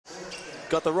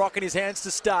got the rock in his hands to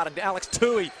start, and Alex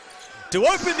Toohey to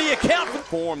open the account.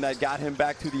 Form that got him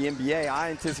back to the NBA.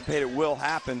 I anticipate it will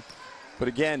happen, but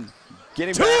again,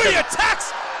 getting Toohey back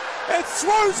attacks and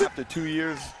throws it. after 2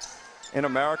 years in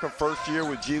America, first year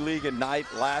with G League Ignite,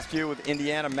 last year with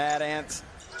Indiana Mad Ants,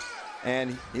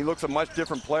 and he looks a much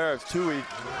different player as Toohey.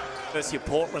 University of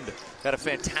Portland had a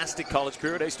fantastic college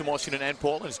career at Eastern Washington and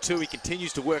Portland as Toohey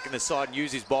continues to work in the side and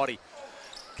use his body.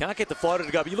 Can't get the floater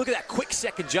to go, but you look at that quick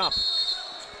second jump.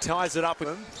 Ties it up with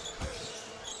him.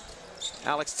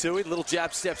 Alex Toohey, little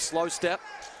jab step, slow step.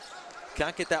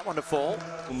 Can't get that one to fall.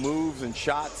 Moves and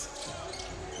shots,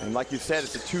 and like you said,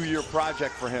 it's a 2-year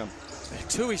project for him.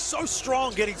 Toohey's so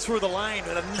strong getting through the lane,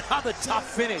 and another tough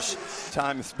finish.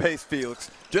 Time and space,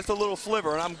 Felix. Just a little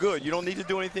sliver, and I'm good. You don't need to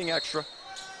do anything extra.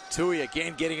 Toohey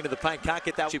again getting into the paint. Can't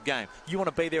get that chip game. You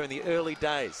want to be there in the early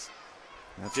days.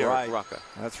 That's Derek right. Rucker.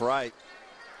 That's right.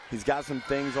 He's got some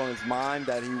things on his mind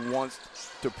that he wants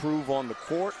to prove on the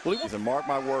court. Well, and mark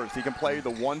my words, he can play the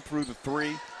 1 through the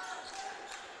 3.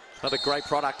 Another great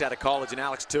product out of college in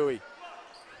Alex Toohey.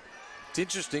 It's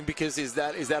interesting because is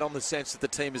that on the sense that the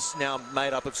team is now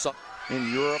made up of some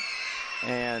in Europe,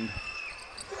 and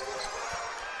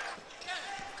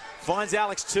finds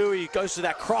Alex Toohey, goes to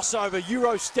that crossover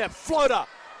Euro step floater.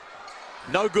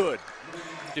 No good.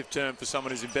 Term for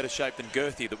someone who's in better shape than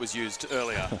girthy that was used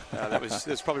earlier.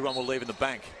 That's probably one we'll leave in the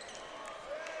bank.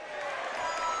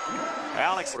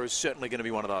 Alex is certainly going to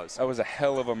be one of those. That was a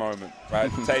hell of a moment,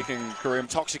 right? Taking Kareem.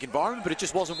 Toxic environment, but it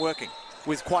just wasn't working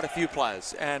with quite a few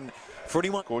players. And for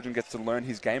anyone, Gordon gets to learn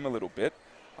his game a little bit.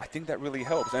 I think that really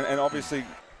helps. And obviously,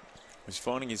 he's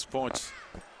finding his points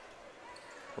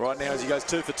right now as he goes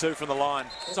 2 for 2 from the line.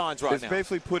 Signs right now. It's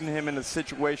basically putting him in a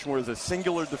situation where there's a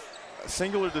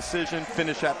singular decision,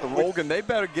 finish at the Logan. They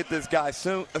better get this guy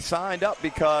soon signed up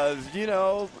because, you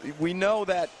know, we know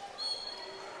that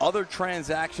other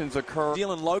transactions occur. New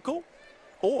Zealand local,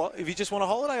 or if you just want a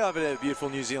holiday over there, beautiful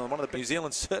New Zealand. New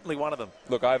Zealand's certainly one of them.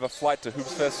 Look, I have a flight to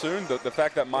Hoops Fest soon. The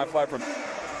fact that my flight from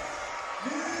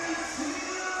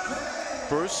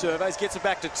Bruce surveys, gets it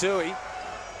back to Toohey,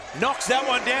 knocks that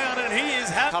one down, and he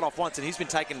is cut off once, and he's been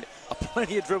taking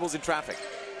plenty of dribbles in traffic.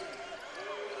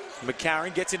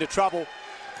 McCarron gets into trouble.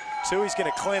 Toohey's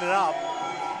going to clean it up.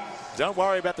 Don't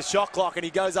worry about the shot clock, and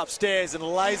he goes upstairs and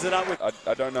lays it up with.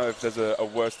 I don't know if there's a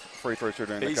worse free throw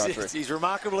shooter in the country. He's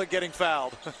remarkable at getting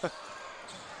fouled.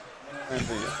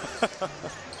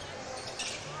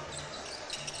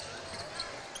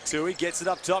 Toohey gets it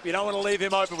up top. You don't want to leave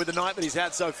him open with the night that he's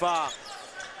had so far.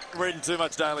 Reading too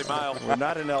much Daily Mail. We're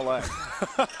not in LA.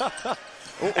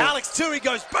 Alex Toohey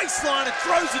goes baseline and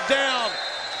throws it down.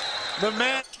 The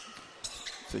man.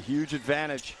 It's a huge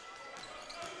advantage.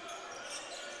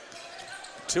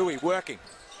 Toohey working.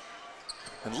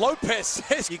 And Lopez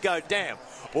says, you go, damn.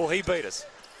 Well, he beat us.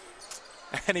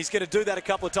 And he's going to do that a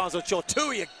couple of times, I'm sure.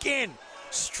 Toohey again,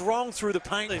 strong through the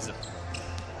paint.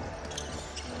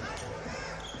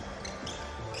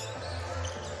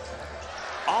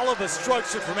 Oliver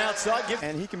strokes it from outside.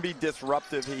 And he can be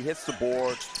disruptive. He hits the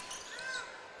board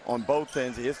on both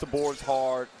ends. He hits the boards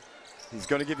hard. He's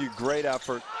going to give you great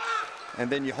effort. And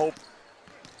then you hope.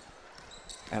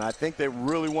 And I think they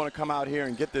really want to come out here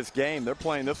and get this game. They're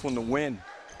playing this one to win.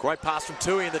 Great pass from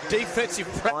Toohey, and the defensive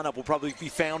lineup will probably be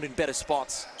found in better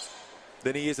spots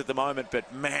than he is at the moment.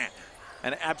 But man,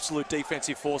 an absolute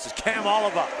defensive force is Cam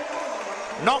Oliver.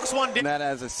 Knocks one down. That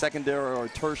as a secondary or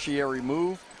tertiary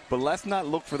move, but let's not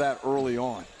look for that early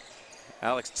on.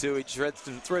 Alex Toohey threads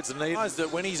the needles. That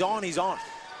when he's on, he's on.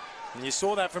 And you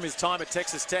saw that from his time at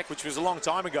Texas Tech, which was a long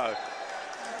time ago.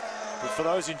 But for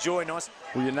those who enjoy nice.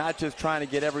 Well, you're not just trying to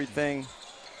get everything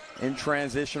in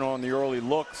transition on the early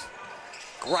looks.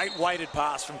 Great weighted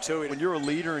pass from Toohey. When you're a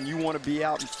leader and you want to be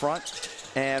out in front,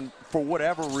 and for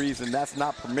whatever reason that's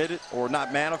not permitted or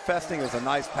not manifesting, is a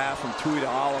nice pass from Toohey to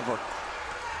Oliver.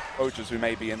 Coaches who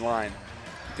may be in line.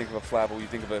 You think of a Flavel, you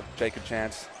think of a Jacob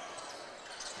Chance.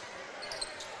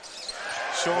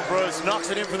 Sean Bruce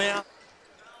knocks it in from the out.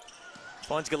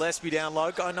 Finds Gillespie down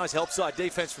low. Got a nice help side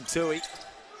defense from Toohey.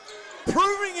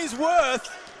 Proving his worth.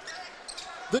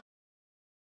 The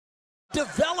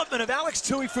development of Alex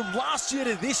Toohey from last year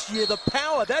to this year. The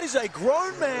power. That is a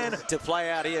grown man to play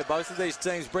out here. Both of these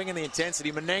teams bringing the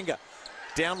intensity. Menenga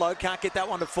down low. Can't get that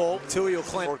one to fall. Toohey will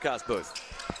clean. Broadcast booth.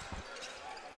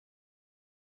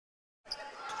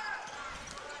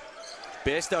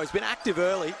 Bairstow has been active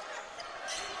early.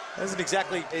 Hasn't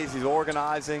exactly. He's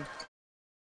organizing.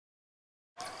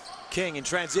 King in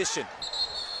transition.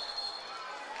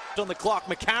 On the clock,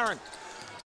 McCarron.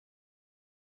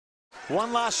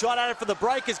 One last shot at it for the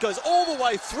Breakers, goes all the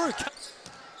way through.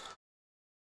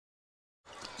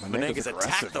 Menenga's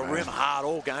attacked the rim hard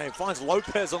all game. Finds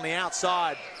Lopez on the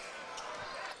outside.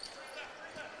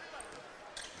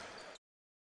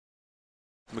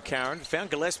 McCarron found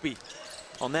Gillespie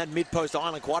on that mid-post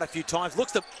island quite a few times.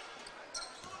 Looks to...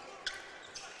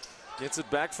 Gets it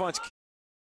back, finds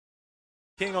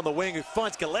King on the wing, who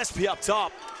finds Gillespie up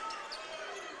top.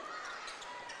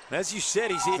 And as you said,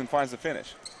 he's here. And finds the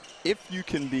finish. If you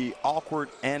can be awkward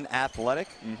and athletic,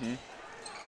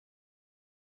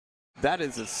 that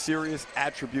is a serious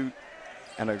attribute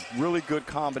and a really good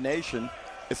combination,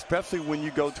 especially when you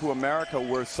go to America,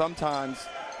 where sometimes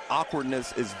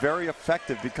awkwardness is very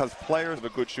effective because players... A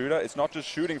good shooter, it's not just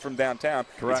shooting from downtown,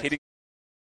 Correct. It's hitting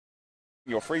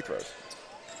your free throws.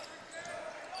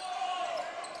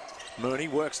 Mooney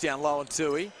works down low on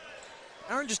Toohey.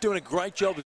 Aaron just doing a great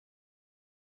job of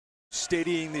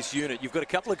steadying this unit. You've got a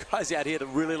couple of guys out here that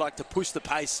really like to push the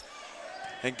pace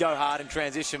and go hard in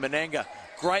transition. Menenga,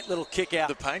 great little kick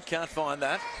out of the paint. Can't find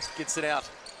that. Gets it out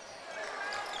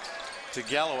to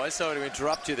Galloway. Sorry to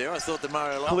interrupt you there. I thought that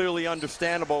Mario... Clearly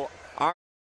understandable. Our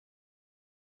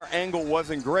angle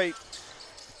wasn't great.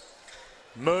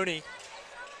 Mooney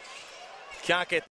can't get